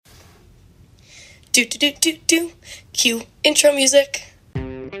Do do do do do. Cue intro music.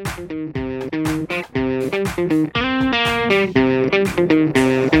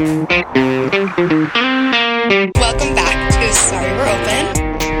 Welcome back to Sorry We're Open.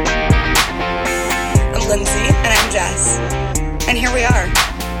 I'm Lindsay. And I'm Jess. And here we are.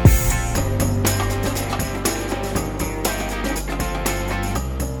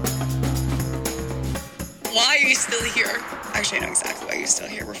 Why are you still here? Actually, I know exactly why you're still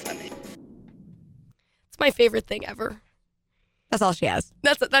here. We're funny. It's my favorite thing ever. That's all she has.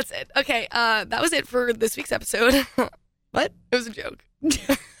 That's it. Okay, that was it for this week's episode. What? It was a joke. Just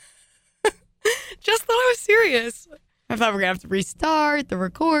thought I was serious. I thought we were going to have to restart the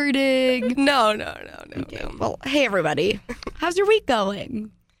recording. No. Okay. Well, hey, everybody. How's your week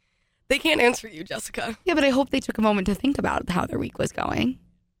going? They can't answer you, Jessica. Yeah, but I hope they took a moment to think about how their week was going.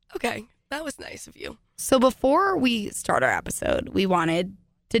 Okay, that was nice of you. So before we start our episode, we wanted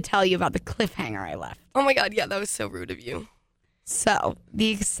to tell you about the cliffhanger I left. Oh my God, yeah, that was so rude of you. So the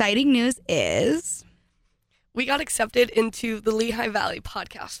exciting news is We got accepted into the Lehigh Valley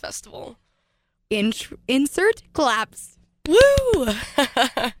Podcast Festival. insert claps. Woo!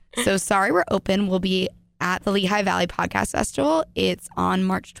 So Sorry We're Open will be at the Lehigh Valley Podcast Festival. It's on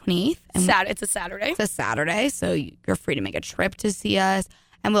March 28th. It's a Saturday. It's a Saturday, so you're free to make a trip to see us.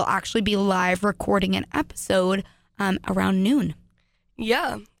 And we'll actually be live recording an episode around noon.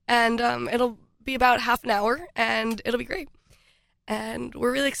 Yeah, and it'll be about half an hour, and it'll be great. And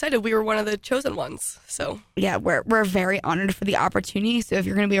we're really excited. We were one of the chosen ones, so. Yeah, we're very honored for the opportunity. So if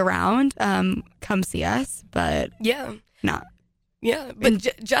you're going to be around, come see us. But Yeah. not. Yeah, but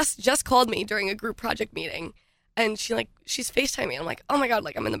Jess called me during a group project meeting, and she's FaceTiming me. I'm like, oh my God,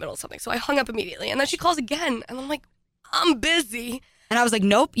 I'm in the middle of something. So I hung up immediately, and then she calls again, and I'm like, I'm busy. And I was like,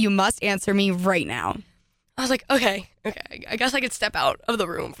 nope, you must answer me right now. I was like, okay, I guess I could step out of the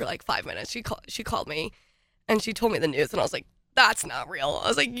room for 5 minutes. She called me, and she told me the news, and I was like, that's not real. I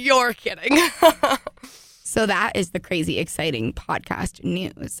was like, you're kidding. So that is the crazy, exciting podcast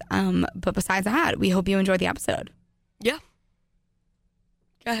news. But besides that, we hope you enjoyed the episode. Yeah.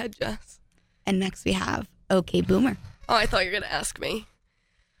 Go ahead, Jess. And next we have OK Boomer. Oh, I thought you were going to ask me.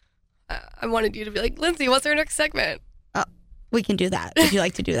 I wanted you to be like, Lindsay, what's our next segment? We can do that. Would you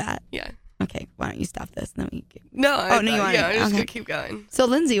like to do that? Yeah. Okay, why don't you stop this? And then we can... No, you want I'm just okay. going to keep going. So,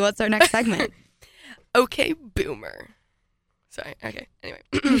 Lindsay, what's our next segment? Okay, Boomer. Sorry, okay, anyway.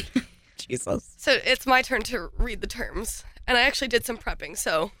 Jesus. So it's my turn to read the terms. And I actually did some prepping,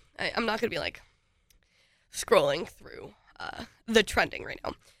 so I'm not going to be scrolling through the trending right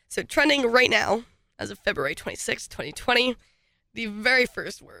now. So trending right now, as of February 26, 2020, the very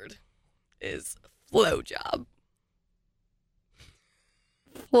first word is flowjob.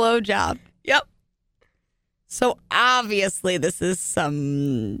 Flowjob. Yep. So, obviously, this is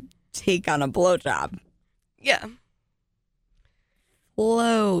some take on a blowjob. Yeah.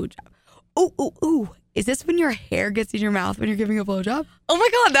 Flowjob. Ooh. Is this when your hair gets in your mouth when you're giving a blowjob? Oh my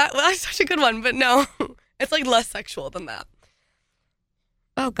God, that's such a good one, but no. It's less sexual than that.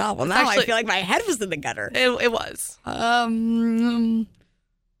 Oh, God. Well, now I feel like my head was in the gutter. It was.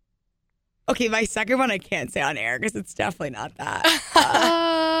 Okay, my second one I can't say on air because it's definitely not that.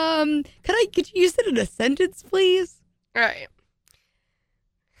 Could you use it in a sentence, please? All right.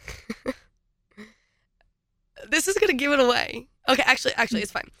 This is gonna give it away. Okay, actually,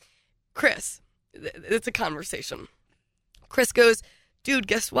 it's fine. Chris, it's a conversation. Chris goes, dude,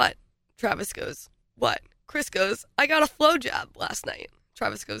 guess what? Travis goes, what? Chris goes, I got a flowjob last night.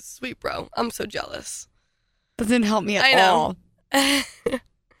 Travis goes, sweet bro, I'm so jealous. Doesn't help me at all.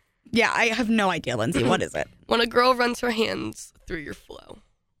 Yeah, I have no idea, Lindsay. What is it? When a girl runs her hands through your flow,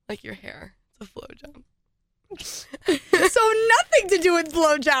 like your hair, it's a flowjob. So nothing to do with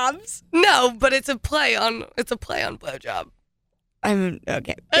blowjobs. No, but it's a play on blowjob.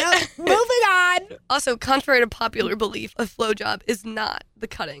 Okay. Yep. Moving on. Also, contrary to popular belief, a flowjob is not the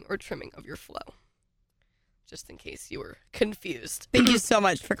cutting or trimming of your flow. Just in case you were confused. Thank you so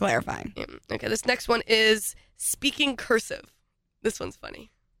much for clarifying. Yeah. Okay, this next one is speaking cursive. This one's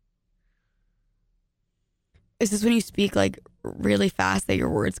funny. Is this when you speak really fast that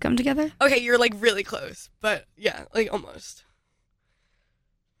your words come together? Okay, you're really close, but yeah, almost.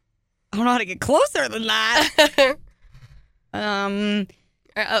 I don't know how to get closer than that.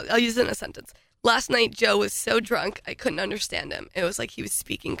 I'll use it in a sentence. Last night, Joe was so drunk, I couldn't understand him. It was like he was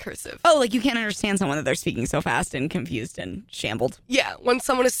speaking cursive. Oh, you can't understand someone that they're speaking so fast and confused and shambled. Yeah, when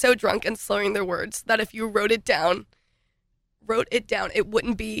someone is so drunk and slurring their words that if you wrote it down, it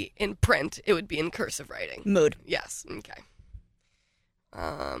wouldn't be in print. It would be in cursive writing. Mood. Yes. Okay.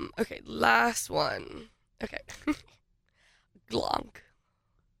 Okay, last one. Okay. Glonk.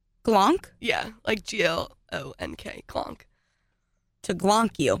 Glonk? Yeah, like Glonk. Glonk. To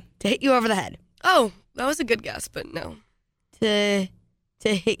glonk you. To hit you over the head. Oh, that was a good guess, but no. To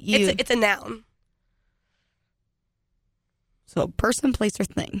hit you. It's a noun. So person, place, or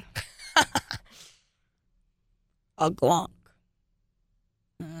thing. A glonk.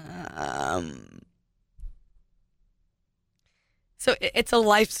 So it's a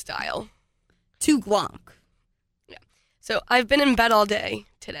lifestyle. To glonk. Yeah. So I've been in bed all day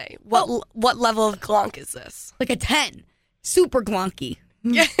today. What level of glonk is this? Like a 10. Super glonky.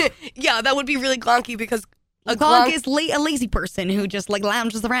 Yeah, that would be really glonky because a glonk is a lazy person who just like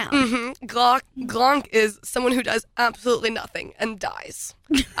lounges around. Mm-hmm. Glonk is someone who does absolutely nothing and dies.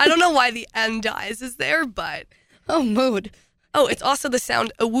 I don't know why the "and dies" is there, but oh, mood. Oh, it's also the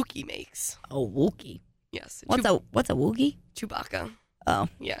sound a Wookiee makes. A Wookiee. Yes. What's a Wookiee? Chewbacca. Oh.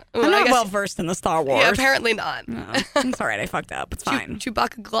 Yeah. I'm not well versed in the Star Wars. Yeah, apparently not. No, it's all right. I fucked up. It's fine.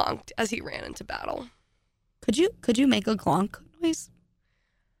 Chewbacca glonked as he ran into battle. Could you make a glonk noise?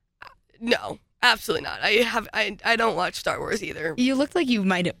 No, absolutely not. I don't watch Star Wars either. You looked like you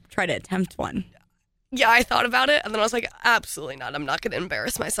might try to attempt one. Yeah, I thought about it, and then I was like, absolutely not. I'm not going to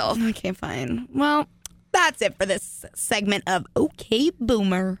embarrass myself. Okay, fine. Well, that's it for this segment of OK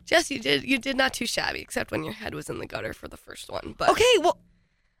Boomer. Jess, you did not too shabby, except when your head was in the gutter for the first one. But okay, well,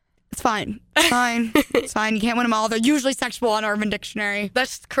 it's fine. It's fine. It's fine. You can't win them all. They're usually sexual on Urban Dictionary.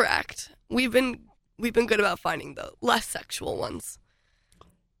 That's correct. We've been good about finding the less sexual ones.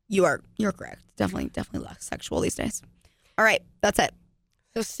 You're correct. Definitely less sexual these days. All right, that's it.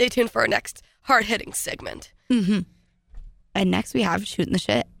 So stay tuned for our next hard-hitting segment. Mm-hmm. And next we have Shooting the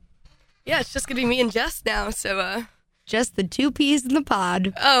Shit. Yeah, it's just going to be me and Jess now, so... Just the two peas in the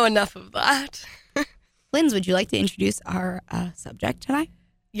pod. Oh, enough of that. Linz, would you like to introduce our subject tonight?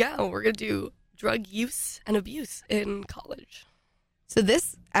 Yeah, we're going to do drug use and abuse in college. So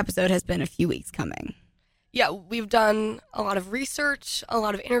this episode has been a few weeks coming. Yeah, we've done a lot of research, a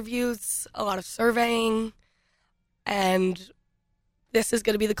lot of interviews, a lot of surveying, and this is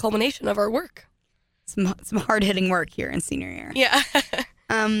going to be the culmination of our work. Some hard-hitting work here in senior year. Yeah.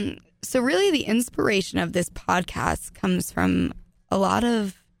 So really the inspiration of this podcast comes from a lot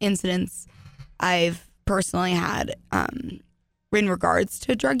of incidents I've personally had in regards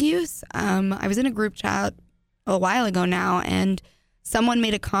to drug use. I was in a group chat a while ago now, and someone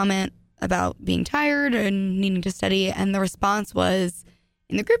made a comment about being tired and needing to study, and the response was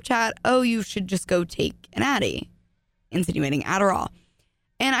in the group chat, oh, you should just go take an Addy, insinuating Adderall.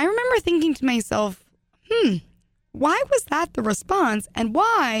 And I remember thinking to myself, why was that the response, and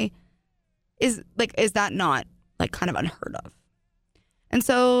why is that not like kind of unheard of? And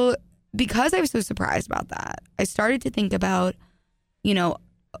so because I was so surprised about that, I started to think about,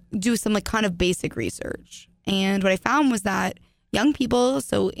 do some like kind of basic research. And what I found was that young people,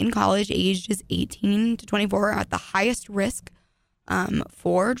 so in college, ages 18 to 24, are at the highest risk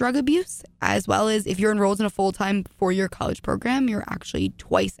for drug abuse, as well as if you're enrolled in a full-time four-year college program, you're actually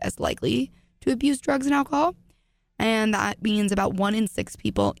twice as likely to abuse drugs and alcohol. And that means about 1 in 6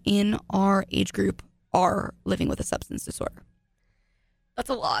 people in our age group are living with a substance disorder. That's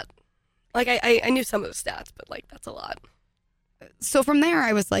a lot. Like, I knew some of the stats, but, like, that's a lot. So from there,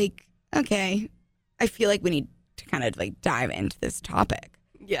 I was like, okay, I feel like we need to kind of, like, dive into this topic.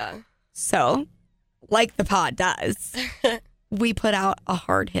 Yeah. So, like the pod does, we put out a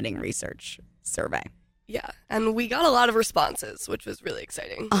hard-hitting research survey. Yeah, and we got a lot of responses, which was really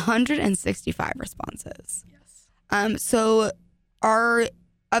exciting. 165 responses. Yes. So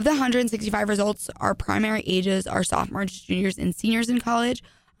of the 165 results, our primary ages are sophomores, juniors, and seniors in college.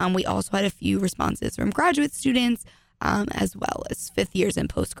 We also had a few responses from graduate students, as well as fifth years and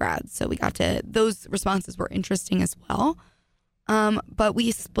postgrads. So those responses were interesting as well. But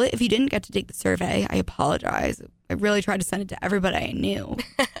we split. If you didn't get to take the survey, I apologize. I really tried to send it to everybody I knew.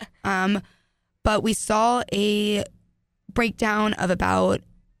 But we saw a breakdown of about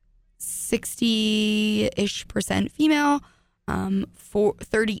 60-ish% female,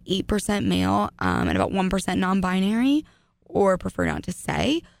 38% male, and about 1% non-binary, or prefer not to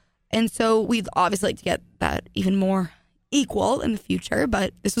say. And so we'd obviously like to get that even more equal in the future,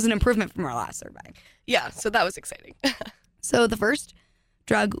 but this was an improvement from our last survey. Yeah, so that was exciting. So the first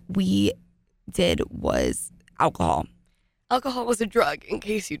drug we did was alcohol. Alcohol is a drug, in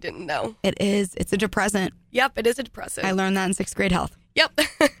case you didn't know. It is. It's a depressant. Yep, it is a depressant. I learned that in 6th grade health. Yep.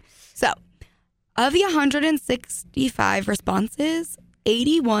 So, of the 165 responses,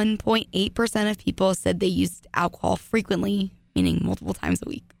 81.8% of people said they used alcohol frequently, meaning multiple times a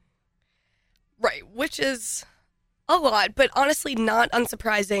week. Right, which is a lot, but honestly not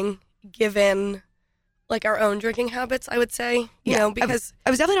unsurprising given like our own drinking habits, I would say, you know, because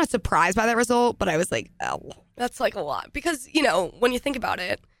I was definitely not surprised by that result, but I was like, oh. that's like a lot. Because, you know, when you think about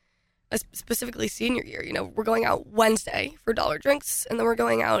it, specifically senior year, you know, we're going out Wednesday for dollar drinks, and then we're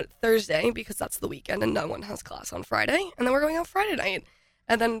going out Thursday because that's the weekend and no one has class on Friday, and then we're going out Friday night.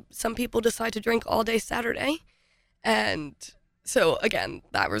 And then some people decide to drink all day Saturday. And so, again,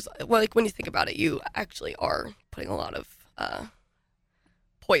 that was, well, like, when you think about it, you actually are putting a lot of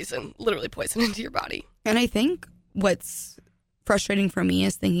literally poison into your body. And I think what's frustrating for me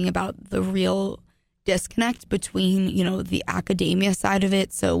is thinking about the real disconnect between, you know, the academia side of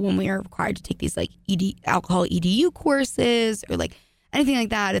it. So when we are required to take these like alcohol EDU courses or like anything like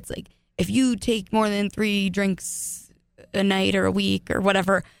that, it's like if you take more than 3 drinks a night or a week or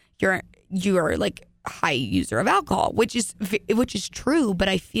whatever, you are like a high user of alcohol, which is true. But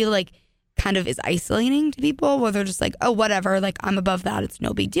I feel like kind of is isolating to people where they're just like, oh, whatever, like I'm above that, it's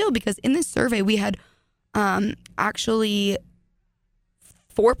no big deal. Because in this survey we had actually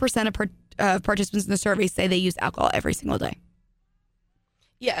 4% of participants in the survey say they use alcohol every single day.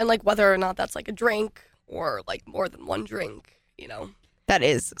 Yeah, and like whether or not that's like a drink or like more than one drink, you know. That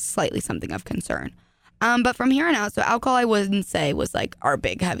is slightly something of concern. But from here on out, so alcohol I wouldn't say was like our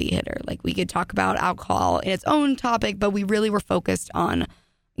big heavy hitter. Like we could talk about alcohol in its own topic, but we really were focused on,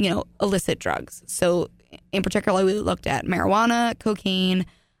 you know, illicit drugs. So in particular, we looked at marijuana, cocaine,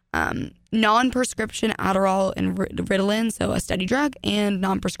 non-prescription Adderall and Ritalin, so a steady drug, and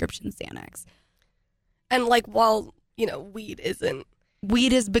non-prescription Xanax. And like while, you know, weed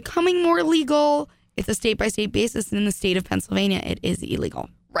is becoming more legal, it's a state-by-state basis, and in the state of Pennsylvania, it is illegal.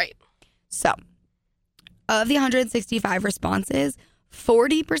 Right. So of the 165 responses,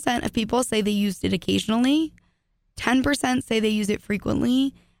 40% of people say they used it occasionally, 10% say they use it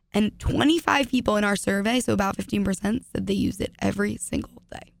frequently, and 25 people in our survey, so about 15%, said they use it every single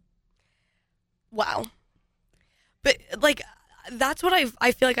day. Wow. But like that's what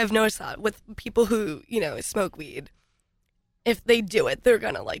I feel like I've noticed that with people who, you know, smoke weed. If they do it, they're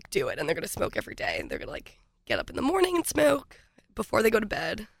gonna like do it, and they're gonna smoke every day, and they're gonna like get up in the morning and smoke before they go to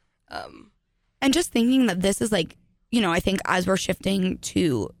bed. And just thinking that this is like, you know, I think as we're shifting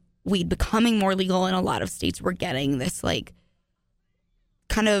to weed becoming more legal in a lot of states, we're getting this like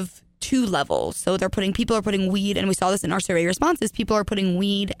kind of 2 levels. So people are putting weed, and we saw this in our survey responses, people are putting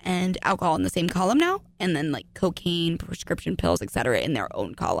weed and alcohol in the same column now, and then like cocaine, prescription pills, etc. in their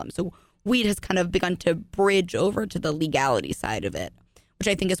own column. So weed has kind of begun to bridge over to the legality side of it, which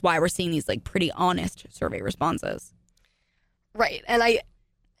I think is why we're seeing these like pretty honest survey responses. Right.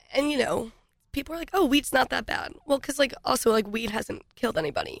 And you know, people are like, oh, weed's not that bad. Well, because like also like weed hasn't killed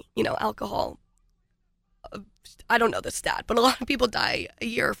anybody. You know, alcohol, I don't know the stat, but a lot of people die a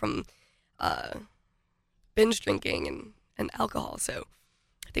year from binge drinking and alcohol. So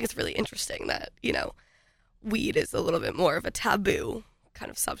I think it's really interesting that, you know, weed is a little bit more of a taboo kind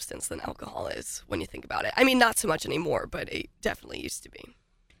of substance than alcohol is when you think about it. I mean, not so much anymore, but it definitely used to be.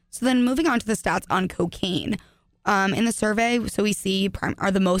 So then moving on to the stats on cocaine. In the survey, so we see are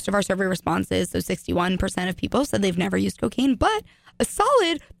the most of our survey responses, so 61% of people said they've never used cocaine, but a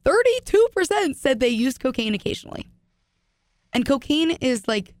solid 32% said they used cocaine occasionally. And cocaine is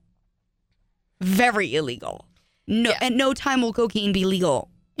like very illegal. No, At no time will cocaine be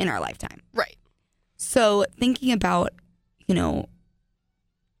legal in our lifetime. Right. So thinking about, you know,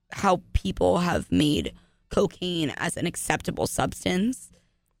 how people have made cocaine as an acceptable substance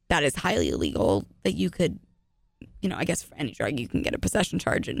that is highly illegal, that you could, you know, I guess for any drug you can get a possession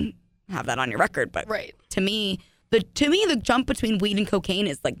charge and have that on your record. But right. to me, the jump between weed and cocaine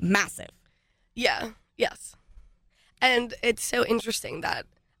is like massive. Yeah. Yes. And it's so interesting that,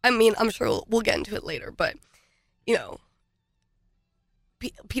 I mean, I'm sure we'll get into it later, but, you know,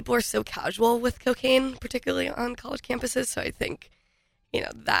 people are so casual with cocaine, particularly on college campuses. So I think, you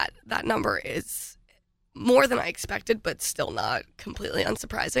know, that number is more than I expected, but still not completely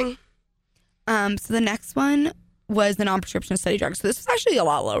unsurprising. So the next one was the non-prescription study drugs. So this was actually a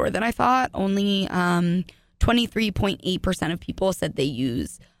lot lower than I thought. Only 23.8% of people said they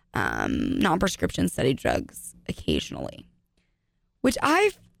use non-prescription study drugs occasionally, which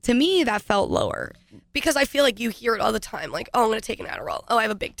to me, that felt lower. Because I feel like you hear it all the time, like, oh, I'm going to take an Adderall. Oh, I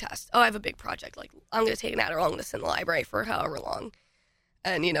have a big test. Oh, I have a big project. Like, I'm going to take an Adderall. I'm going to sit in the library for however long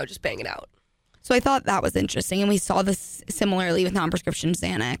and, you know, just bang it out. So I thought that was interesting. And we saw this similarly with non-prescription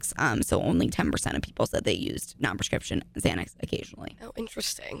Xanax. So only 10% of people said they used non-prescription Xanax occasionally. Oh,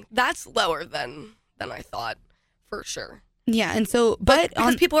 interesting. That's lower than I thought, for sure. Yeah, and so, but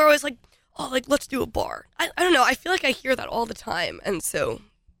because people are always like, oh, like, let's do a bar. I don't know. I feel like I hear that all the time. And so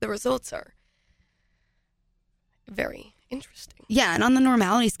the results are very interesting. Yeah, and on the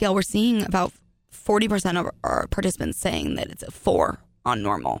normality scale, we're seeing about 40% of our participants saying that it's a 4 on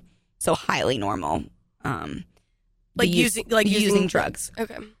normal, so highly normal. Using drugs.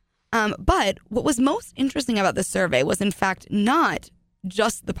 Okay. But what was most interesting about this survey was, in fact, not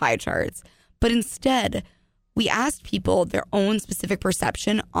just the pie charts, but instead we asked people their own specific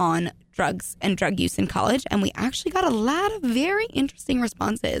perception on drugs and drug use in college, and we actually got a lot of very interesting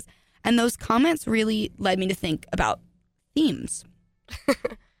responses. And those comments really led me to think about themes.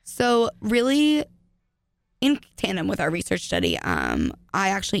 So really, in tandem with our research study, I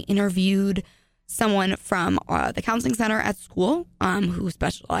actually interviewed someone from the counseling center at school who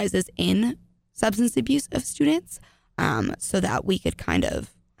specializes in substance abuse of students, so that we could kind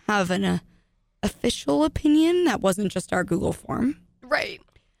of have an official opinion that wasn't just our Google form. Right.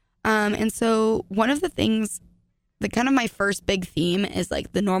 And so one of the things, the kind of my first big theme is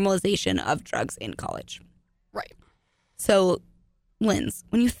like the normalization of drugs in college. Right. So, Linz,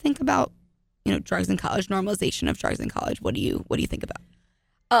 when you think about, drugs in college, normalization of drugs in college, what do you think about?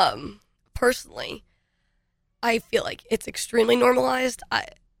 Personally, I feel like it's extremely normalized.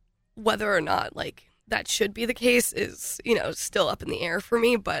 Whether or not that should be the case is, still up in the air for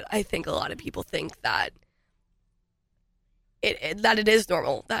me, but I think a lot of people think that it is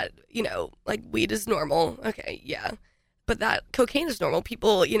normal, that, weed is normal. Okay, yeah. But that cocaine is normal.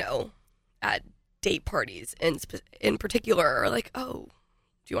 People, at date parties in particular are like, oh,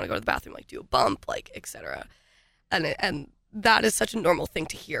 do you want to go to the bathroom, do a bump, etc. And that is such a normal thing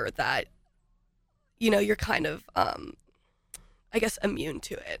to hear that, you're kind of, I guess, immune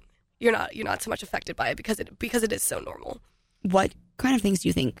to it. You're not so much affected by it because it is so normal. What kind of things do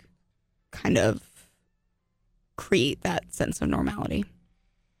you think kind of create that sense of normality?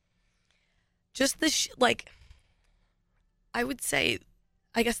 Just I would say,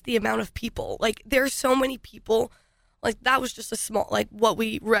 I guess, the amount of people. There are so many people. That was just a small, what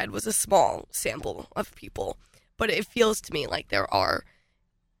we read was a small sample of people. But it feels to me like there are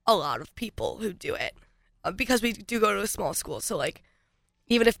a lot of people who do it. Because we do go to a small school. So,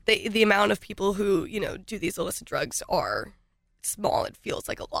 even if the amount of people who, do these illicit drugs are small, it feels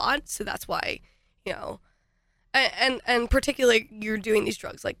like a lot. So that's why, and particularly you're doing these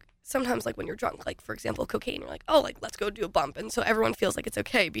drugs, sometimes when you're drunk, for example, cocaine, you're like, oh, let's go do a bump. And so everyone feels like it's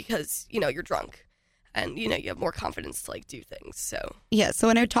okay because, you're drunk and, you have more confidence to do things. So, yeah. So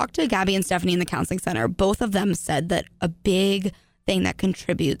when I talked to Gabby and Stephanie in the counseling center, both of them said that a big thing that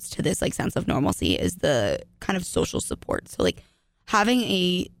contributes to this sense of normalcy is the kind of social support. So having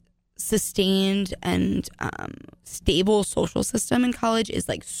a sustained and stable social system in college is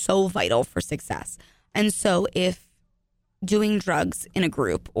so vital for success. And so if doing drugs in a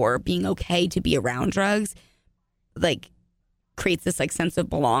group or being okay to be around drugs creates this sense of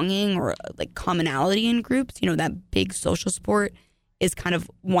belonging or commonality in groups, that big social support is kind of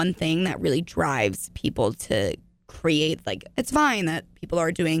one thing that really drives people to create it's fine that people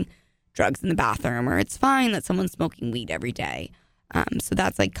are doing drugs in the bathroom, or it's fine that someone's smoking weed every day. So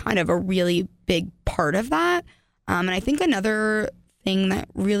that's kind of a really big part of that. And I think another thing that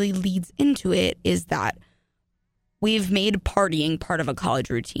really leads into it is that we've made partying part of a college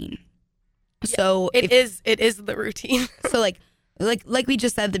routine. Yeah, so it is the routine. So like we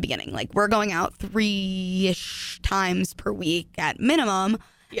just said at the beginning, we're going out 3-ish times per week at minimum,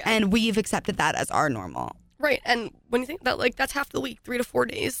 yeah. And we've accepted that as our normal. Right. And when you think that that's half the week, 3 to 4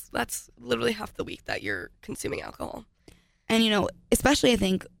 days, that's literally half the week that you're consuming alcohol. And, especially I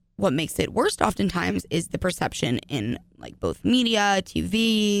think what makes it worst oftentimes is the perception in both media,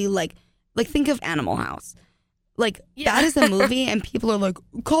 TV, think of Animal House. Yeah. That is a movie and people are like,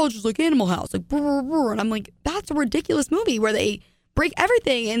 college is like Animal House, brr, brr. And I'm like, that's a ridiculous movie where they break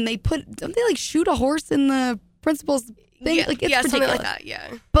everything and don't they shoot a horse in the principal's thing? Yeah, it's ridiculous. Something like that,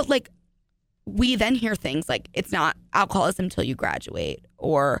 yeah. But we then hear things it's not alcoholism until you graduate,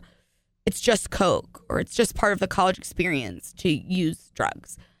 or it's just Coke, or it's just part of the college experience to use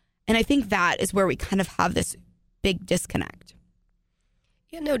drugs. And I think that is where we kind of have this big disconnect.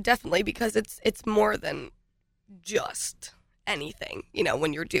 Yeah, no, definitely, because it's more than just anything,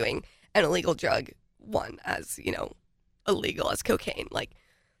 when you're doing an illegal drug, one as, illegal as cocaine.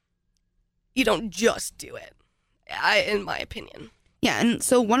 You don't just do it, in my opinion. Yeah, and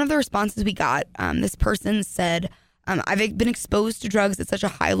so one of the responses we got, this person said, I've been exposed to drugs at such a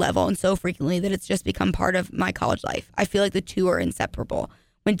high level and so frequently that it's just become part of my college life. I feel like the two are inseparable.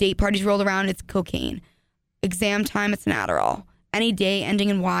 When date parties roll around, it's cocaine. Exam time, it's an Adderall. Any day ending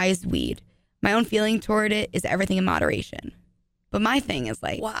in Y is weed. My own feeling toward it is everything in moderation. But my thing is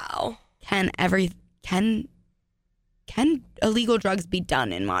wow. Can illegal drugs be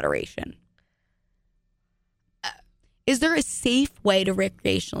done in moderation? Is there a safe way to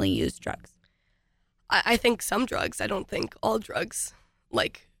recreationally use drugs? I think some drugs, I don't think all drugs,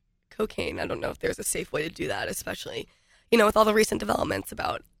 like cocaine, I don't know if there's a safe way to do that, especially, with all the recent developments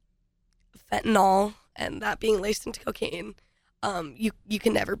about fentanyl and that being laced into cocaine. You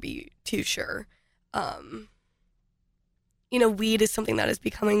can never be too sure. Weed is something that is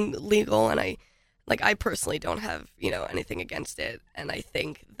becoming legal, and I personally don't have, anything against it. And I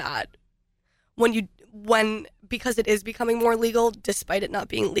think that because it is becoming more legal, despite it not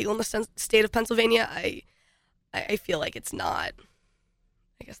being legal in the state of Pennsylvania, I feel like it's not,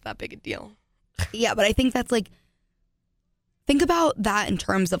 I guess, that big a deal. Yeah, but I think that's like, think about that in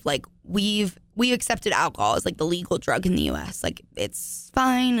terms of like, we accepted alcohol as like the legal drug in the U.S. Like, it's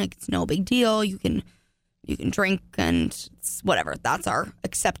fine, like it's no big deal. You can drink and it's whatever. That's our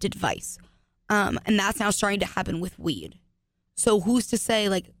accepted vice. And that's now starting to happen with weed. So who's to say,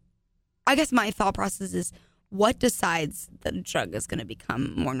 like, I guess my thought process is, what decides that a drug is going to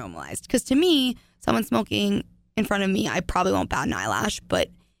become more normalized? Because to me, someone smoking in front of me, I probably won't bat an eyelash. But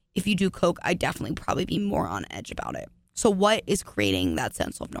if you do coke, I definitely probably be more on edge about it. So what is creating that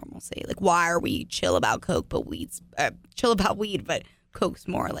sense of normalcy? Like, why are we chill about coke, but chill about weed, but coke's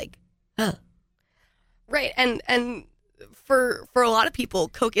more like, ugh. Right, and for a lot of people,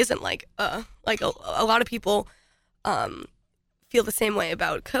 coke isn't like a lot of people feel the same way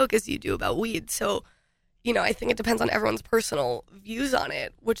about coke as you do about weed. So, I think it depends on everyone's personal views on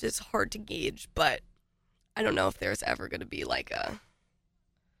it, which is hard to gauge. But I don't know if there's ever going to be like I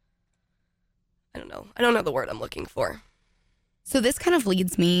don't know the word I'm looking for. So this kind of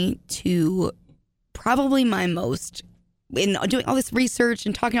leads me to probably my most, in doing all this research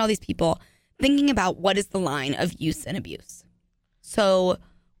and talking to all these people, thinking about what is the line of use and abuse. So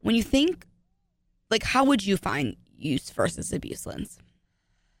when you think, like, how would you find use versus abuse, Linz?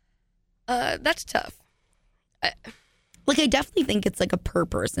 That's tough. I definitely think it's like a per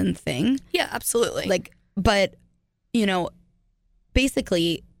person thing. Yeah, absolutely. Like, but,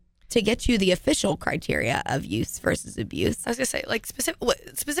 basically, to get you the official criteria of use versus abuse. I was going to say, like,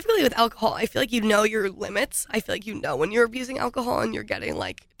 specifically with alcohol, I feel like you know your limits. I feel like you know when you're abusing alcohol and you're getting,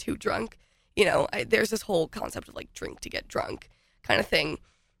 like, too drunk. There's this whole concept of, like, drink to get drunk kind of thing,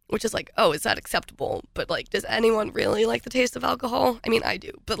 which is like, oh, is that acceptable? But, like, does anyone really like the taste of alcohol? I mean, I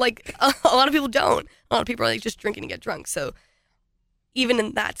do. But, like, a lot of people don't. A lot of people are, like, just drinking to get drunk. So even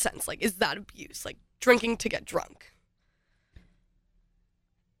in that sense, like, is that abuse? Like, drinking to get drunk?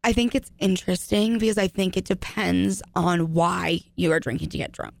 I think it's interesting because I think it depends on why you are drinking to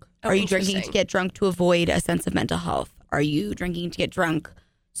get drunk. Are you drinking to get drunk to avoid a sense of mental health? Are you drinking to get drunk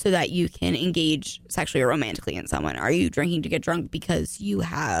so that you can engage sexually or romantically in someone? Are you drinking to get drunk because you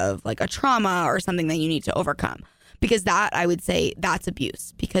have like a trauma or something that you need to overcome? Because that, I would say, that's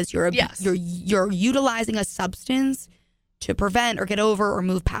abuse, because you're utilizing a substance to prevent or get over or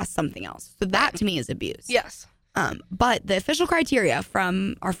move past something else. So that to me is abuse. Yes. But the official criteria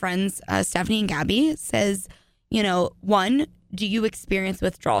from our friends Stephanie and Gabby says, one, do you experience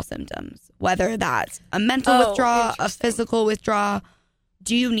withdrawal symptoms? Whether that's a mental withdrawal, a physical withdrawal,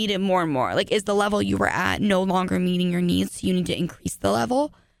 do you need it more and more? Like, is the level you were at no longer meeting your needs, so you need to increase the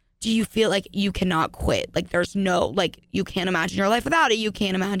level? Do you feel like you cannot quit? Like, there's no, like, you can't imagine your life without it. You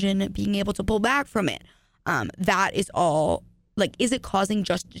can't imagine being able to pull back from it. That is all, like, is it causing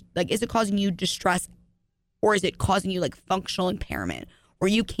you distress? Or is it causing you like functional impairment where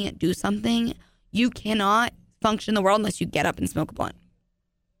you can't do something? You cannot function in the world unless you get up and smoke a blunt.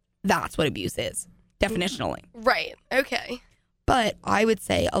 That's what abuse is, definitionally. Right. Okay. But I would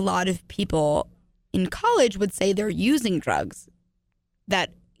say a lot of people in college would say they're using drugs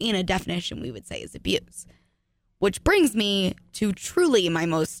that in a definition we would say is abuse. Which brings me to truly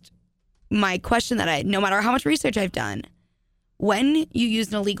my question that no matter how much research I've done, when you use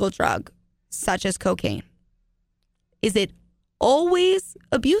an illegal drug such as cocaine, is it always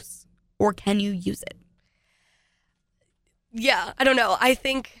abuse, or can you use it? Yeah, I don't know. I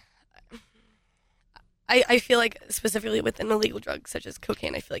think, I feel like specifically with an illegal drug such as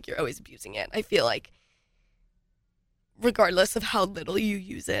cocaine, I feel like you're always abusing it. I feel like regardless of how little you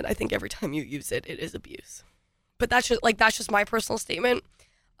use it, I think every time you use it, it is abuse. But that's just my personal statement.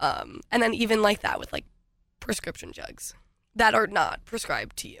 And then even like that with like prescription drugs that are not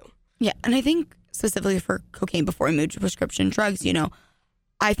prescribed to you. Yeah, and I think specifically for cocaine, before we move to prescription drugs,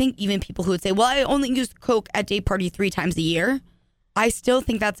 I think even people who would say, well, I only use coke at day party 3 times a year, I still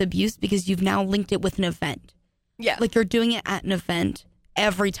think that's abuse because you've now linked it with an event. Yeah. Like, you're doing it at an event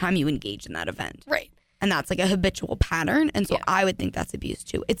every time you engage in that event. Right. And that's like a habitual pattern. And so I would think that's abuse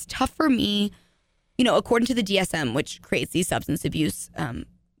too. It's tough for me, according to the DSM, which creates these substance abuse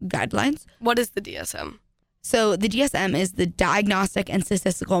guidelines. What is the DSM? So the DSM is the Diagnostic and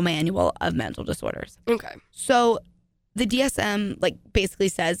Statistical Manual of Mental Disorders. Okay. So the DSM like basically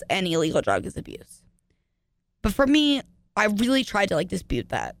says any illegal drug is abuse. But for me, I really tried to like dispute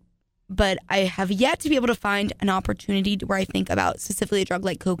that. But I have yet to be able to find an opportunity where I think about specifically a drug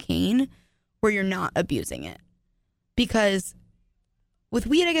like cocaine where you're not abusing it. Because with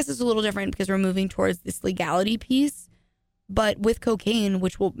weed, I guess it's a little different because we're moving towards this legality piece. But with cocaine,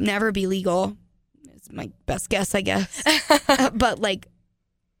 which will never be legal, it's my best guess, I guess. But like,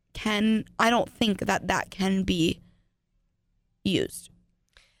 I don't think that can be used.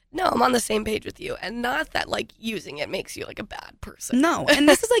 No, I'm on the same page with you. And not that like using it makes you like a bad person. No, and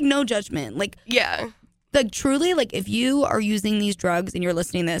this is like no judgment. Like, yeah. Like truly, like if you are using these drugs and you're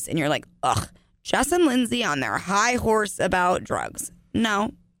listening to this and you're like, ugh, Jess and Lindsay on their high horse about drugs.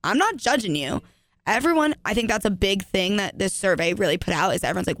 No, I'm not judging you. Everyone, I think that's a big thing that this survey really put out is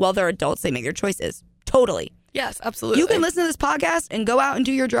everyone's like, well, they're adults. They make their choices. Totally. Yes, absolutely. You can listen to this podcast and go out and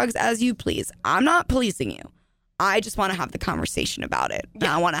do your drugs as you please. I'm not policing you. I just want to have the conversation about it.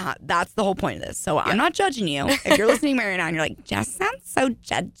 Yeah. I want to that's the whole point of this. So I'm not judging you. If you're listening right now and you're like, Jess sounds so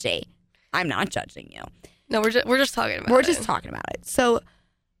judgy. I'm not judging you. No, we're just talking about it. We're just talking about it. So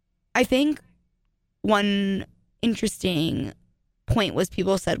I think one interesting point was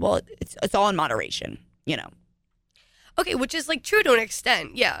people said, well, it's all in moderation, you know. Okay, which is like true to an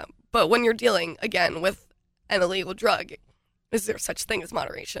extent, yeah. But when you're dealing, again, with an illegal drug, is there such thing as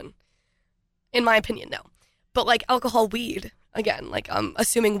moderation? In my opinion, no. But like alcohol, weed, again, like I'm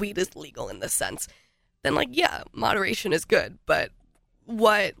assuming weed is legal in this sense, then like, yeah, moderation is good. But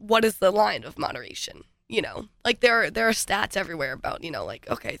what is the line of moderation? You know, like there are stats everywhere about, you know, like,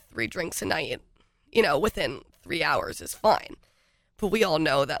 okay, 3 drinks a night, you know, within 3 hours is fine. But we all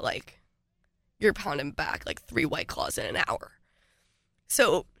know that like you're pounding back like 3 White Claws in an hour.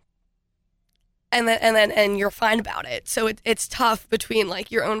 So, and you're fine about it. So it's tough between like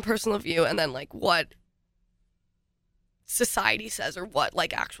your own personal view and then like what society says or what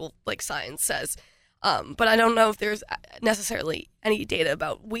like actual like science says. But I don't know if there's necessarily any data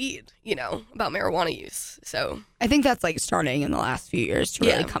about weed, you know, about marijuana use. So I think that's like starting in the last few years to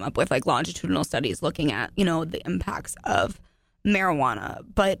really come up with like longitudinal studies looking at, you know, the impacts of marijuana.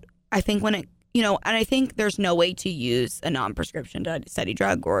 But I think when it, you know, and I think there's no way to use a non-prescription study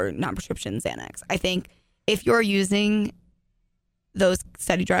drug or non-prescription Xanax. I think if you're using those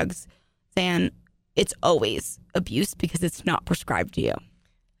study drugs, then it's always abuse because it's not prescribed to you.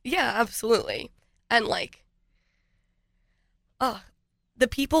 Yeah, absolutely. And like, the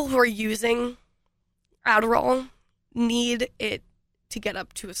people who are using Adderall need it to get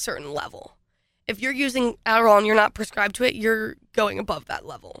up to a certain level. If you're using Adderall and you're not prescribed to it, you're going above that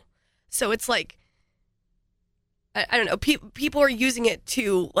level. So it's like, I don't know, people are using it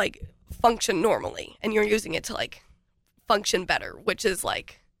to like function normally, and you're using it to like function better, which is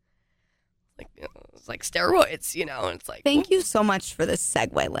like you know, it's like steroids, you know, and it's like. Thank you so much for this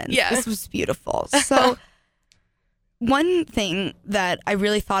segue, Lynn. Yeah. This was beautiful. So one thing that I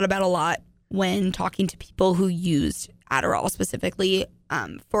really thought about a lot when talking to people who used Adderall specifically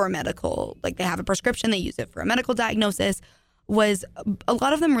for a medical, like they have a prescription, they use it for a medical diagnosis, was a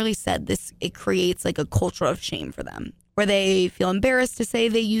lot of them really said this, it creates like a culture of shame for them where they feel embarrassed to say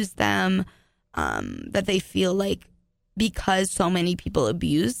they use them, that they feel like because so many people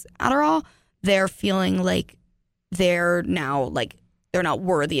abuse Adderall, they're feeling like they're now like they're not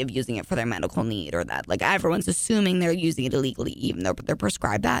worthy of using it for their medical need, or that like everyone's assuming they're using it illegally even though they're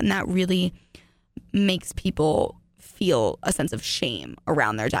prescribed that, and that really makes people feel a sense of shame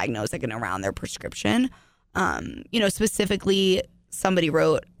around their diagnosis and around their prescription. You know, specifically somebody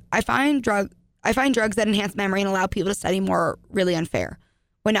wrote, I find drugs that enhance memory and allow people to study more really unfair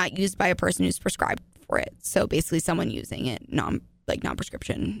when not used by a person who's prescribed for it. So basically someone using it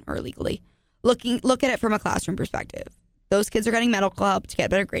non-prescription or illegally. Look at it from a classroom perspective. Those kids are getting medical help to get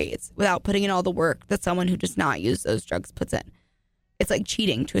better grades without putting in all the work that someone who does not use those drugs puts in. It's like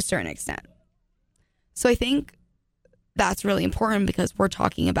cheating to a certain extent. So I think that's really important because we're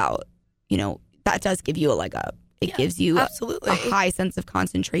talking about, you know, that does give you a leg up. It gives you absolutely a high sense of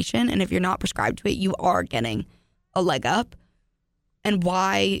concentration. And if you're not prescribed to it, you are getting a leg up. And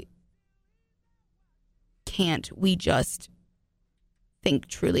why can't we just think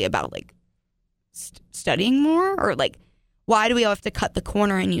truly about like studying more? Or like, why do we have to cut the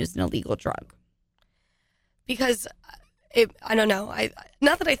corner and use an illegal drug? Because I don't know.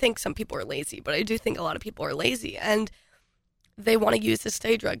 Not that I think some people are lazy, but I do think a lot of people are lazy and they want to use this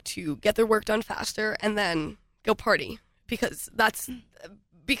study drug to get their work done faster and then go party because that's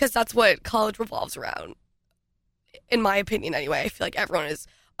what college revolves around. In my opinion, anyway, I feel like everyone is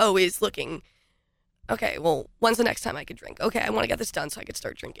always looking okay, well, when's the next time I could drink? Okay, I want to get this done so I could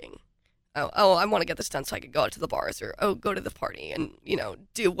start drinking. Oh, I want to get this done so I could go out to the bars or, go to the party and,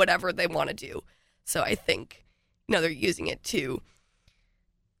 do whatever they want to do. So I think, they're using it to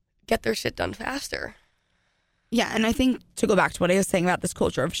get their shit done faster. Yeah, and I think to go back to what I was saying about this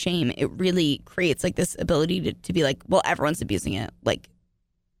culture of shame, it really creates like this ability to be like, well, everyone's abusing it. Like,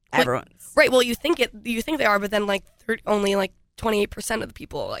 everyone's. Right, well, you think they are, but then like only like 28% of the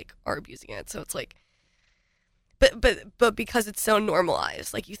people like are abusing it. So it's like, but because it's so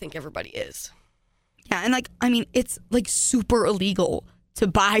normalized, like you think everybody is. Yeah, and like, I mean, it's like super illegal to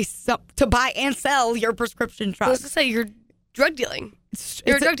buy and sell your prescription drugs. I was to say, you're drug dealing.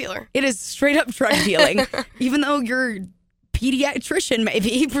 You're a drug dealer. It is straight up drug dealing. Even though your pediatrician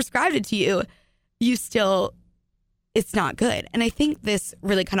maybe prescribed it to you, it's not good. And I think this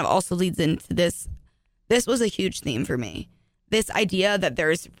really kind of also leads into this. This was a huge theme for me. This idea that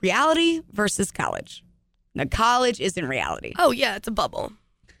there's reality versus college. Now, college isn't reality. Oh, yeah, it's a bubble.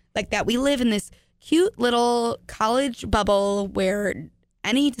 Like that we live in this cute little college bubble where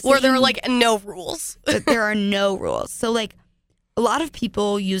where there are like no rules. There are no rules. So like a lot of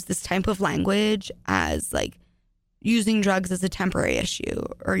people use this type of language as like using drugs as a temporary issue,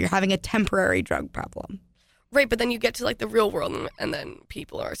 or you're having a temporary drug problem. Right, but then you get to like the real world and then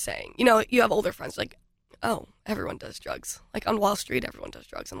people are saying, you have older friends like, oh, everyone does drugs. Like on Wall Street, everyone does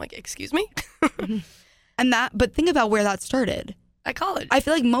drugs. I'm like, excuse me? But think about where that started. At college. I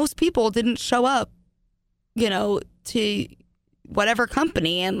feel like most people didn't show up, to whatever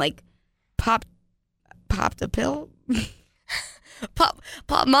company and like popped a pill.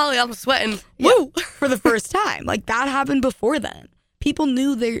 Pop Molly, I'm sweating. Yeah, woo! For the first time. Like that happened before then. People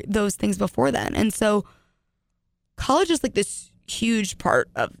knew those things before then. And so college is like this huge part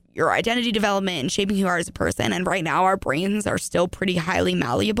of your identity development and shaping who you are as a person. And right now our brains are still pretty highly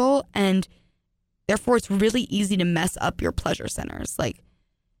malleable, and therefore it's really easy to mess up your pleasure centers. Like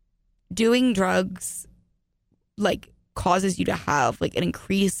doing drugs like causes you to have like an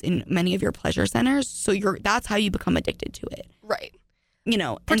increase in many of your pleasure centers. So that's how you become addicted to it. Right.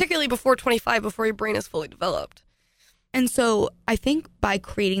 Particularly before 25, before your brain is fully developed. And so I think by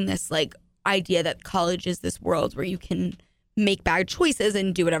creating this like idea that college is this world where you can make bad choices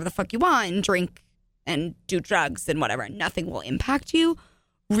and do whatever the fuck you want and drink and do drugs and whatever, and nothing will impact you,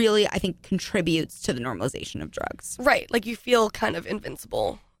 really, I think contributes to the normalization of drugs. Right. Like you feel kind of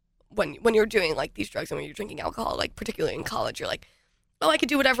invincible when you're doing like these drugs and when you're drinking alcohol, like particularly in college, you're like, oh, I could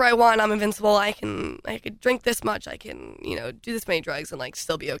do whatever I want. I'm invincible. I could drink this much. I can, do this many drugs and like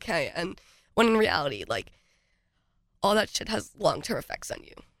still be okay. And when in reality, like all that shit has long-term effects on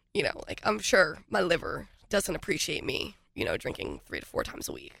you. Like I'm sure my liver doesn't appreciate me, drinking 3 to 4 times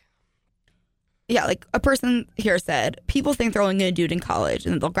a week. Yeah, like a person here said, people think they're only going to do it in college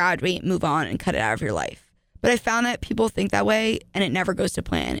and they'll graduate, move on, and cut it out of your life. But I found that people think that way and it never goes to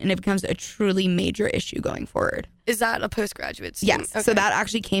plan, and it becomes a truly major issue going forward. Is that a postgraduate student? Yes. Okay. So that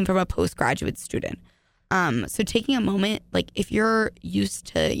actually came from a postgraduate student. So taking a moment, like if you're used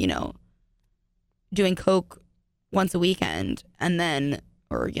to, doing coke once a weekend and then,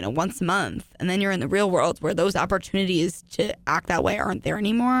 or, once a month, and then you're in the real world where those opportunities to act that way aren't there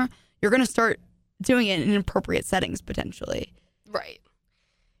anymore, you're going to start doing it in inappropriate settings potentially. Right.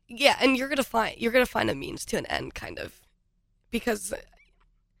 Yeah, and you're gonna find a means to an end, kind of, because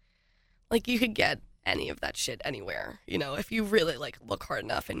like you could get any of that shit anywhere, if you really like look hard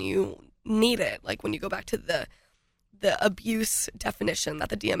enough and you need it. Like when you go back to the abuse definition that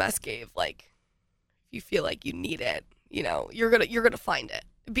the DMS gave, like if you feel like you need it, you're gonna find it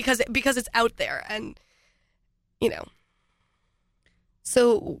because it's out there, and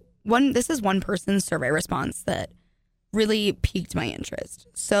So this is one person's survey response that really piqued my interest.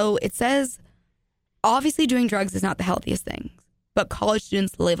 So it says, obviously doing drugs is not the healthiest thing, but college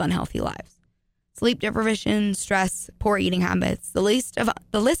students live unhealthy lives. Sleep deprivation, stress, poor eating habits. The list of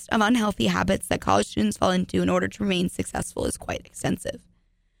unhealthy habits that college students fall into in order to remain successful is quite extensive.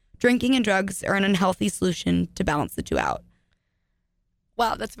 Drinking and drugs are an unhealthy solution to balance the two out.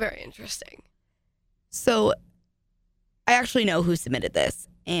 Wow, that's very interesting. So I actually know who submitted this,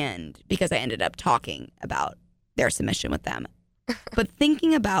 and because I ended up talking about their submission with them. But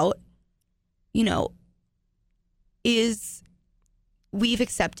thinking about, we've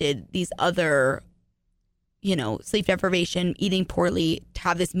accepted these other, sleep deprivation, eating poorly, to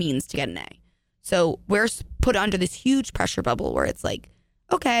have this means to get an A. So we're put under this huge pressure bubble where it's like,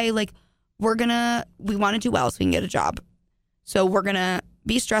 okay, like we want to do well so we can get a job. So we're going to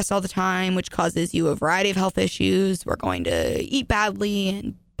be stressed all the time, which causes you a variety of health issues. We're going to eat badly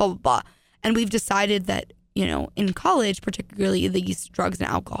and blah, blah, blah. And we've decided that you know, in college, particularly, these drugs and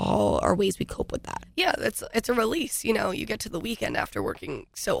alcohol are ways we cope with that. Yeah, it's a release. You know, you get to the weekend after working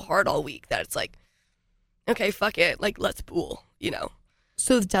so hard all week that it's like, okay, fuck it, like let's pool. You know.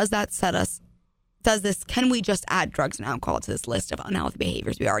 So does that set us? Can we just add drugs and alcohol to this list of unhealthy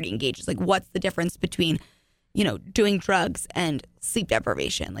behaviors we already engage? It's like, what's the difference between, you know, doing drugs and sleep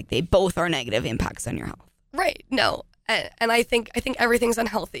deprivation? Like, they both are negative impacts on your health. Right. No. And I think everything's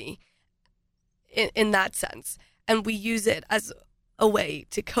unhealthy in that sense. And we use it as a way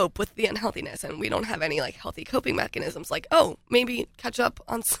to cope with the unhealthiness. And we don't have any like healthy coping mechanisms like, oh, maybe catch up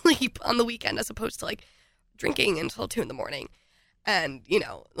on sleep on the weekend as opposed to like drinking until 2 a.m. And, you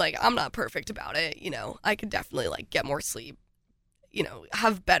know, like, I'm not perfect about it. You know, I could definitely like get more sleep, you know,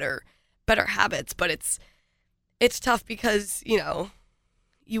 have better habits. But it's tough because, you know,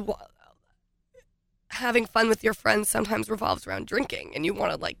 having fun with your friends sometimes revolves around drinking, and you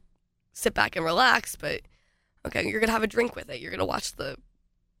want to like sit back and relax, but okay, you're gonna have a drink with it. You're gonna watch the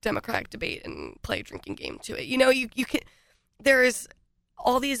Democratic debate and play a drinking game to it. You know, you can. There's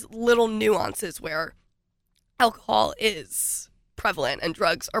all these little nuances where alcohol is prevalent and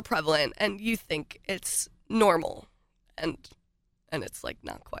drugs are prevalent, and you think it's normal, and it's like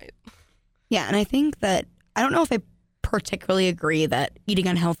not quite. Yeah, and I think that I don't know if I particularly agree that eating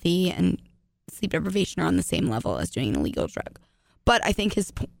unhealthy and sleep deprivation are on the same level as doing an illegal drug. But I think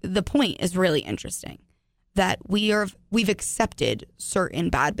the point is really interesting, that we've accepted certain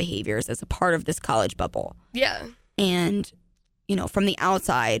bad behaviors as a part of this college bubble. Yeah. And, you know, from the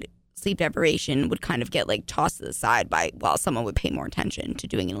outside, sleep deprivation would kind of get like tossed to the side by, well, someone would pay more attention to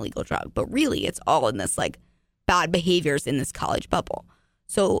doing an illegal drug. But really, it's all in this like bad behaviors in this college bubble.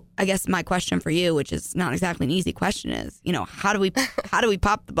 So I guess my question for you, which is not exactly an easy question, is, you know, how do we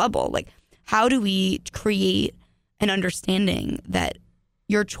pop the bubble? Like, how do we create an understanding that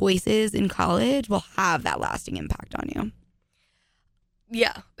your choices in college will have that lasting impact on you?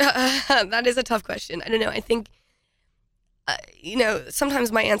 Yeah, that is a tough question. I don't know. I think, you know,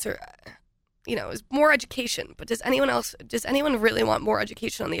 sometimes my answer, you know, is more education. But does anyone really want more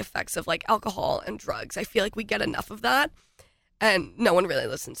education on the effects of like alcohol and drugs? I feel like we get enough of that and no one really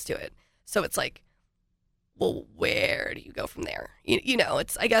listens to it. So it's like, well, where do you go from there? You know,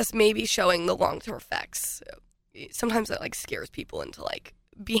 it's, I guess, maybe showing the long-term effects. Sometimes that like scares people into like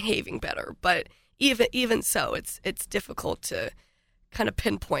behaving better. But even so, it's difficult to kind of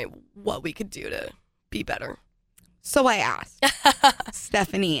pinpoint what we could do to be better. So I asked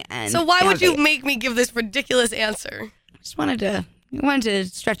Stephanie and So why would you make me give this ridiculous answer? Just wanted to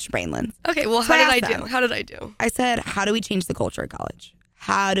stretch your brain lens. Okay, well, So how did I do? I said, how do we change the culture at college?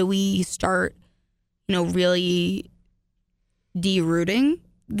 How do we start, you know, really derooting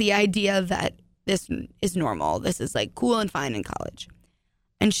the idea that this is normal, this is like cool and fine in college?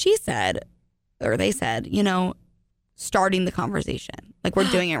 And she said, or they said, you know, starting the conversation. Like we're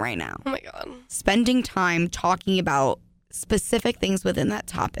doing it right now. Oh my God. Spending time talking about specific things within that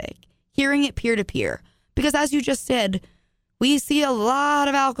topic, hearing it peer to peer. Because as you just said, we see a lot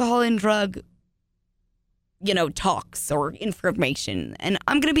of alcohol and drug, you know, talks or information. And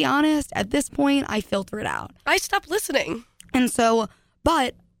I'm going to be honest, at this point, I filter it out. I stopped listening. And so,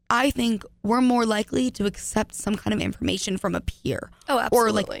 but I think we're more likely to accept some kind of information from a peer. Oh,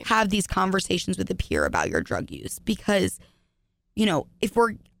 absolutely. Or like have these conversations with a peer about your drug use. Because, you know, if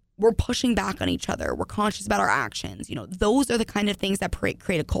we're pushing back on each other, we're conscious about our actions, you know, those are the kind of things that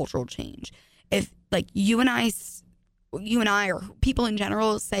create a cultural change. If like you and I or people in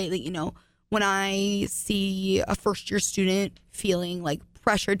general say that, you know, when I see a first year student feeling like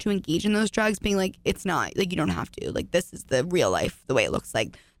pressured to engage in those drugs, being like, it's not, like, you don't have to, like, this is the real life, the way it looks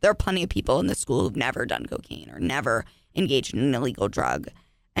like. There are plenty of people in the school who've never done cocaine or never engaged in an illegal drug.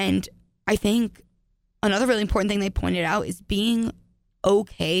 And I think another really important thing they pointed out is being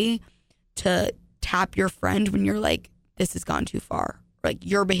okay to tap your friend when you're like, this has gone too far. Or like,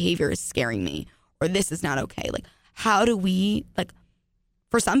 your behavior is scaring me, or this is not okay. Like, how do we, like,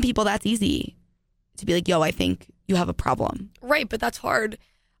 for some people, that's easy to be like, yo, I think you have a problem. Right, but that's hard,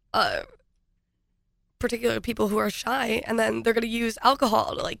 particularly people who are shy, and then they're going to use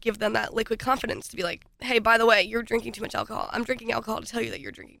alcohol to, like, give them that liquid confidence to be like, hey, by the way, you're drinking too much alcohol. I'm drinking alcohol to tell you that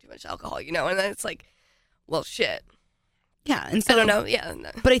you're drinking too much alcohol, you know? And then it's like, well, shit. Yeah, and so I don't know, yeah.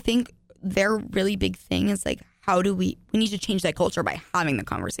 No. But I think their really big thing is, like, how do we need to change that culture by having the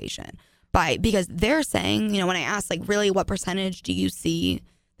conversation. Because they're saying, you know, when I asked, like, really what percentage do you see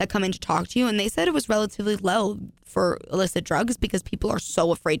that come in to talk to you? And they said it was relatively low for illicit drugs because people are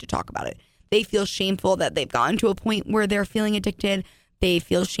so afraid to talk about it. They feel shameful that they've gotten to a point where they're feeling addicted. They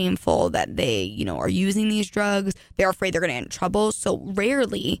feel shameful that they, you know, are using these drugs. They're afraid they're going to get in trouble. So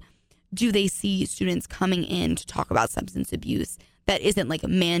rarely do they see students coming in to talk about substance abuse that isn't like a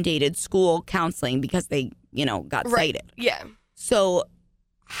mandated school counseling because they, got cited? Yeah. So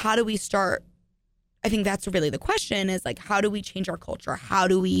how do we start? I think that's really the question is like, how do we change our culture? How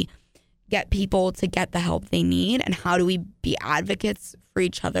do we get people to get the help they need? And how do we be advocates for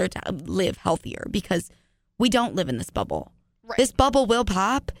each other to live healthier? Because we don't live in this bubble. Right. This bubble will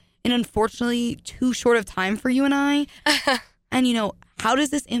pop in unfortunately too short of time for you and I. And, how does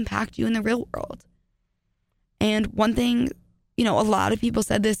this impact you in the real world? And one thing, a lot of people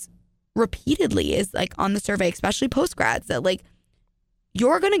said this repeatedly is like on the survey, especially post-grads, that like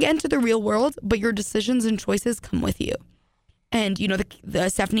you're going to get into the real world, but your decisions and choices come with you. And, the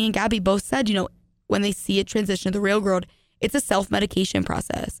Stephanie and Gabby both said, when they see it transition to the real world, it's a self-medication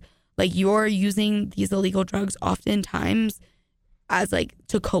process. Like you're using these illegal drugs oftentimes as like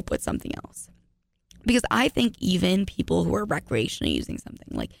to cope with something else. Because I think even people who are recreationally using something,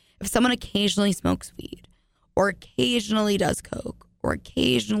 like if someone occasionally smokes weed or occasionally does coke or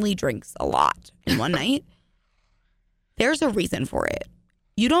occasionally drinks a lot in one night, there's a reason for it.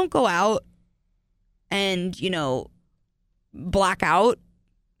 You don't go out and, black out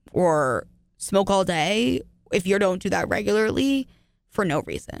or smoke all day if you don't do that regularly for no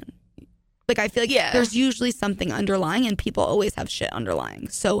reason. Like I feel like there's usually something underlying and people always have shit underlying.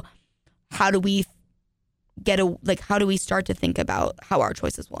 So how do we how do we start to think about how our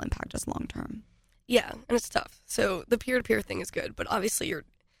choices will impact us long term? Yeah, and it's tough. So the peer-to-peer thing is good, but obviously you're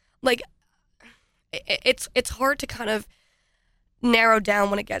like it's hard to kind of narrow down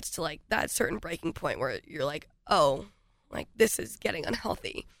when it gets to like that certain breaking point where you're like, oh, like this is getting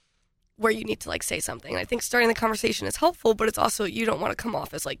unhealthy, where you need to like say something. And I think starting the conversation is helpful, but it's also you don't want to come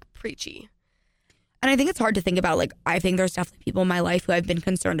off as like preachy. And I think it's hard to think about, like, I think there's definitely people in my life who I've been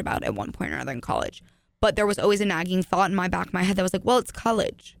concerned about at one point or another in college. But there was always a nagging thought in my back of my head that was like, well, it's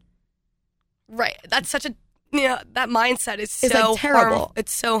college. Right. That's such a, that mindset is it's so like terrible.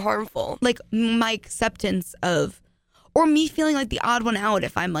 It's so harmful. Like my acceptance of, or me feeling like the odd one out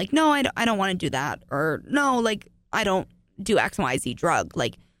if I'm like, no, I don't want to do that. Or no, like, I don't do X, Y, Z drug.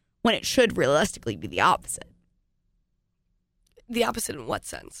 Like, when it should realistically be the opposite. The opposite in what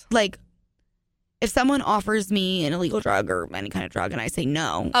sense? Like, if someone offers me an illegal drug or any kind of drug and I say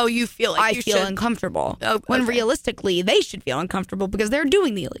no, you feel like I feel uncomfortable. Oh, okay. When realistically, they should feel uncomfortable because they're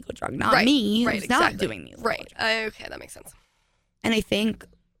doing the illegal drug, not me who's not doing the illegal drug. Okay, that makes sense. And I think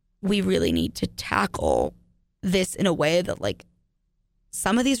we really need to tackle this in a way that, like,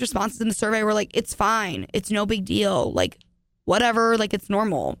 some of these responses in the survey were like, it's fine. It's no big deal. Like, whatever. Like, it's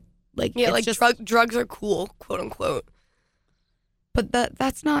normal. Like, yeah, it's like just, drugs are cool, quote unquote. But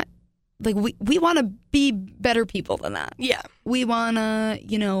that's not, like, we want to be better people than that. Yeah. We want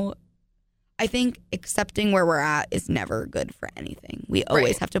to, I think accepting where we're at is never good for anything. We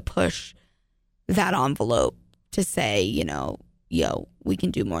always have to push that envelope to say, yo, we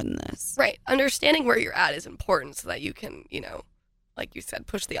can do more than this. Right. Understanding where you're at is important so that you can, like you said,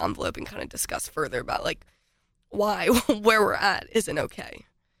 push the envelope and kind of discuss further about, like, why where we're at isn't okay.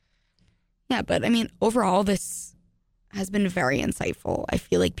 Yeah, but I mean, overall, this has been very insightful. I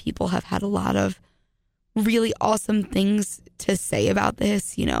feel like people have had a lot of really awesome things to say about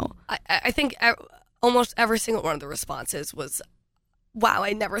this, I think almost every single one of the responses was, wow,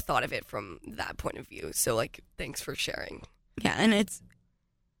 I never thought of it from that point of view. So, like, thanks for sharing. Yeah, and it's,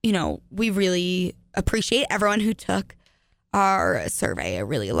 we really appreciate everyone who took our survey. It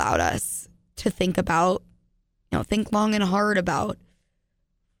really allowed us to think about, think long and hard about,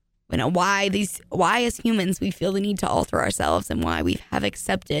 why as humans we feel the need to alter ourselves and why we have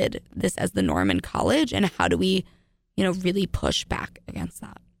accepted this as the norm in college, and how do we, really push back against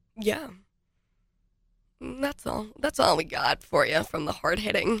that. Yeah. That's all we got for you from the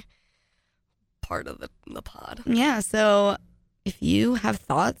hard-hitting part of the pod. Yeah, so if you have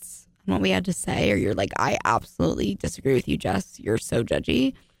thoughts on what we had to say, or you're like, I absolutely disagree with you, Jess, you're so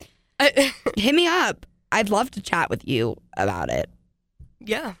judgy, hit me up. I'd love to chat with you about it.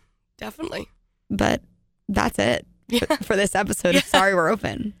 Yeah, definitely. But that's it for this episode of Sorry We're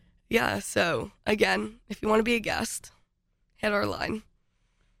Open. Yeah, so again, if you want to be a guest, hit our line.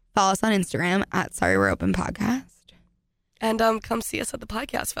 Follow us on Instagram at Sorry We're Open Podcast. And come see us at the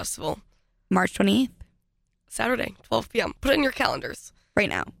Podcast Festival. March 28th. Saturday, 12 p.m. Put it in your calendars. Right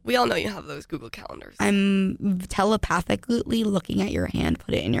now. We all know you have those Google calendars. I'm telepathically looking at your hand.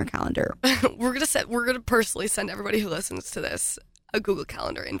 Put it in your calendar. We're gonna personally send everybody who listens to this a Google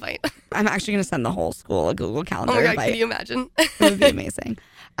Calendar invite. I'm actually gonna send the whole school a Google Calendar invite. invite. Can you imagine? It would be amazing.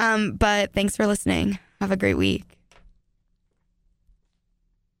 But thanks for listening. Have a great week.